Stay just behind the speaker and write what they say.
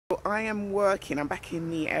I am working, I'm back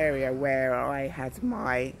in the area where I had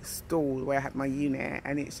my stall, where I had my unit,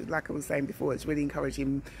 and it's like I was saying before, it's really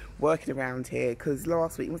encouraging working around here, because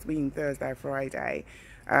last week, it must have been Thursday or Friday,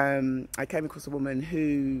 I came across a woman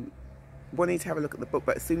who wanted to have a look at the book,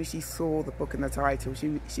 but as soon as she saw the book and the title,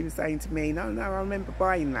 she was saying to me, no, I remember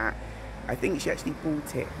buying that. I think she actually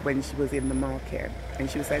bought it when she was in the market, and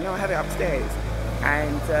she was saying, no, I have it upstairs,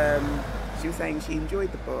 and she was saying she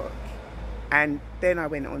enjoyed the book. And then I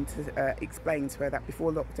went on to explain to her that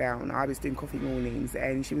before lockdown I was doing coffee mornings,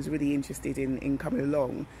 and she was really interested in coming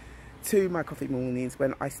along to my coffee mornings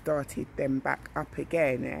when I started them back up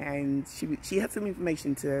again. And she had some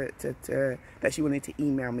information that she wanted to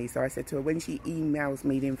email me. So I said to her, when she emails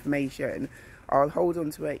me the information, I'll hold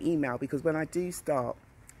on to her email, because when I do start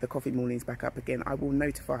the coffee mornings back up again, I will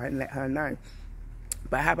notify her and let her know.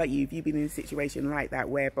 But how about you? Have you been in a situation like that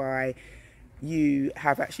whereby you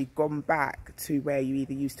have actually gone back to where you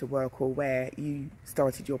either used to work or where you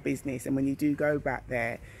started your business, and when you do go back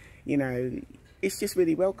there, you know, it's just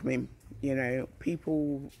really welcoming? You know,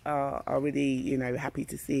 people are really, you know, happy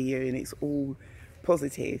to see you, and it's all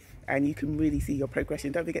positive, and you can really see your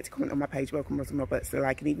progression. Don't forget to comment on my page, welcome Rosalind, so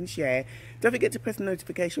like and even share. Don't forget to press the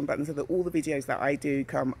notification button so that all the videos that I do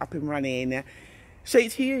come up and running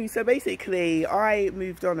straight to you. So basically I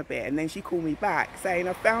moved on a bit, and then she called me back saying,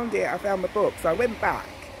 I found the book. So I went back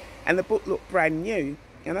and the book looked brand new,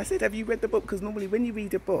 and I said, have you read the book? Because normally when you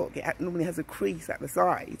read a book, it normally has a crease at the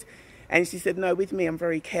side. And she said, no, with me I'm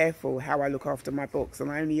very careful how I look after my books,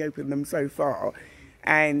 and I only open them so far.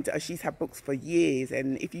 And she's had books for years,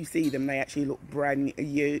 and if you see them, they actually look brand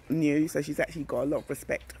new. So she's actually got a lot of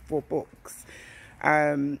respect for books.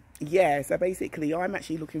 Yeah, so basically I'm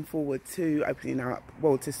actually looking forward to opening up,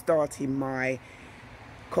 well, to starting my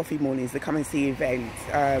coffee mornings, the come and see event.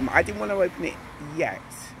 I didn't want to open it yet.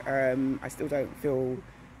 I still don't feel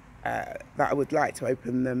that I would like to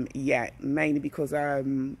open them yet, mainly because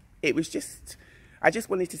it was just, I just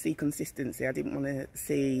wanted to see consistency. I didn't want to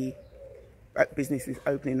see businesses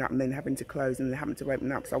opening up and then having to close and then having to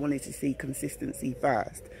open up. So I wanted to see consistency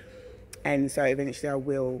first. And so eventually I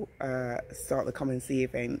will start the come and see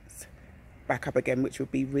events back up again, which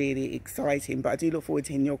would be really exciting. But I do look forward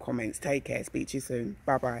to hearing your comments. Take care. Speak to you soon.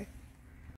 Bye bye.